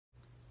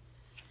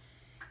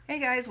Hey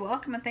guys,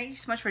 welcome and thank you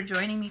so much for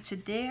joining me.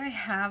 Today I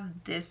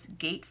have this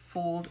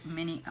gatefold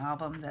mini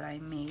album that I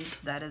made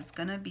that is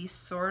gonna be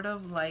sort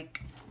of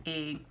like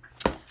a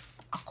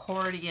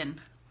accordion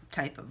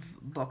type of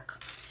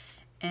book.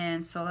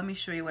 And so let me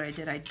show you what I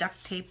did. I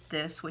duct taped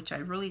this, which I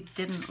really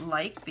didn't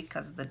like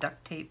because of the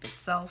duct tape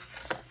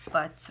itself,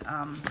 but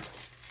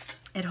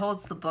it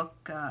holds the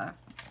book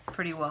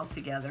pretty well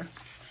together.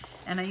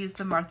 And I used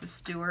the Martha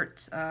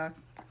Stewart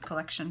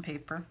collection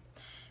paper.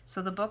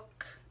 So the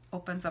book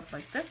opens up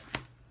like this.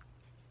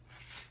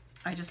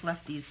 I just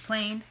left these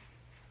plain,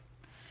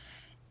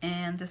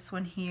 and this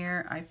one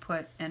here I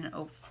put and it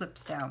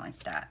flips down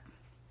like that.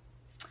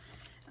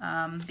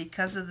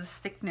 Because of the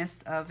thickness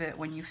of it,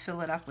 when you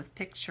fill it up with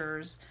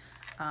pictures,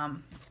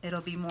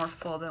 it'll be more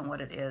full than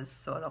what it is,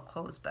 so it'll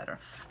close better.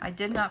 I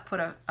did not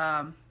put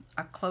a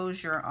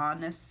closure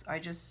on this. I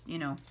just,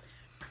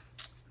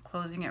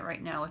 closing it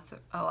right now with the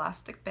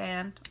elastic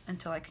band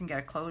until I can get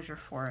a closure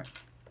for it.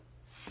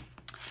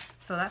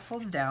 So that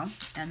folds down,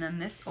 and then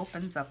this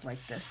opens up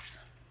like this,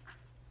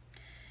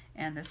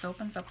 and this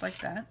opens up like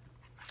that.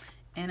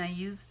 And I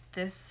used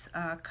this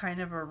kind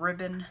of a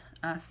ribbon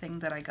thing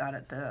that I got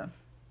at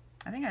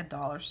I think at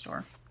dollar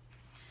store.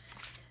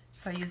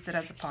 So I used it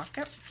as a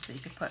pocket, so you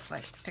could put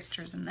like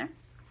pictures in there.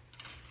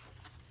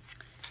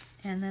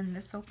 And then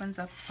this opens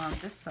up on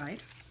this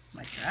side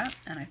like that,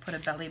 and I put a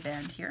belly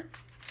band here,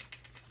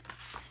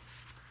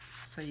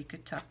 so you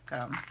could tuck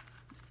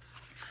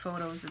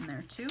photos in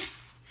there too.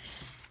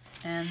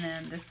 And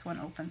then this one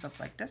opens up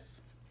like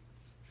this,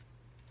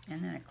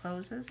 and then it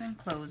closes and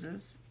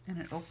closes, and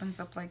it opens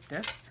up like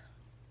this.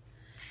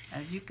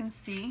 As you can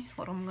see,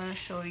 what I'm going to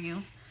show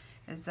you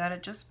is that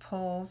it just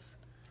pulls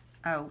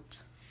out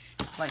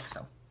like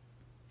so.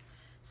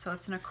 So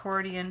it's an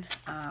accordion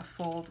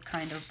fold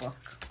kind of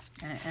book,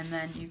 and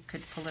then you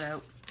could pull it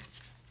out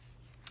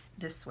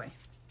this way.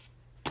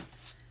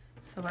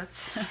 So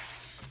let's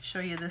show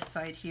you this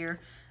side here.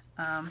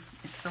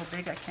 It's so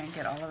big I can't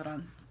get all of it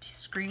on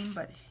screen,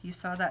 but you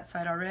saw that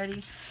side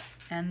already.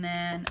 And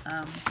then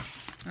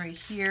right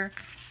here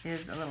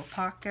is a little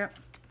pocket,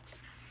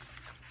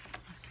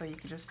 so you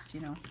could just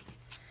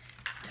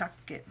tuck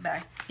it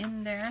back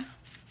in there.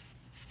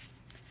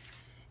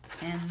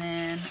 And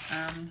then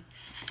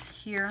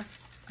here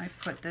I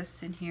put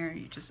this in here.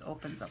 It just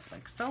opens up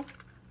like so.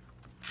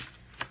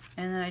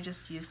 And then I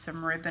just used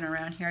some ribbon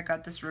around here. I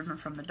got this ribbon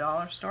from the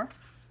dollar store,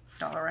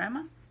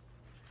 Dollarama.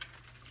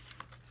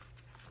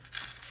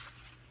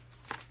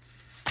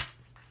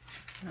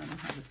 I don't know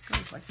how this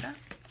goes, like that.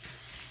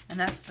 And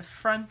that's the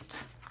front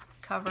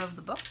cover of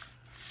the book.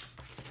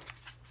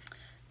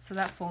 So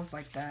that folds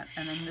like that,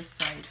 and then this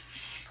side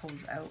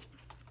pulls out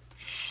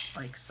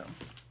like so.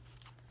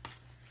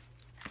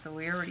 So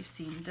we already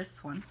seen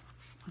this one.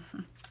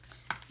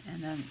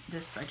 And then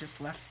this I just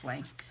left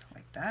blank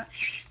like that.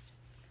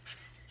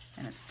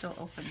 And it still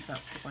opens up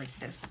like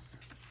this.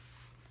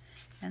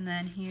 And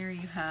then here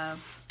you have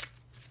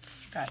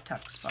that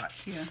tuck spot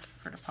here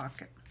for the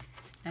pocket.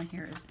 And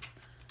here is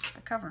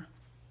the cover.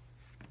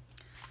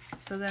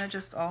 So then it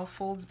just all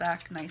folds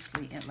back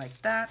nicely in like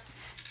that.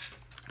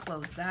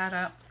 Close that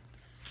up,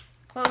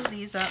 close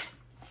these up,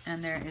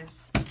 and there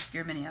is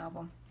your mini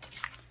album.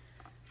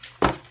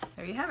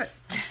 There you have it.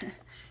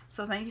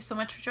 So thank you so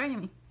much for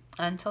joining me.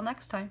 Until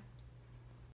next time.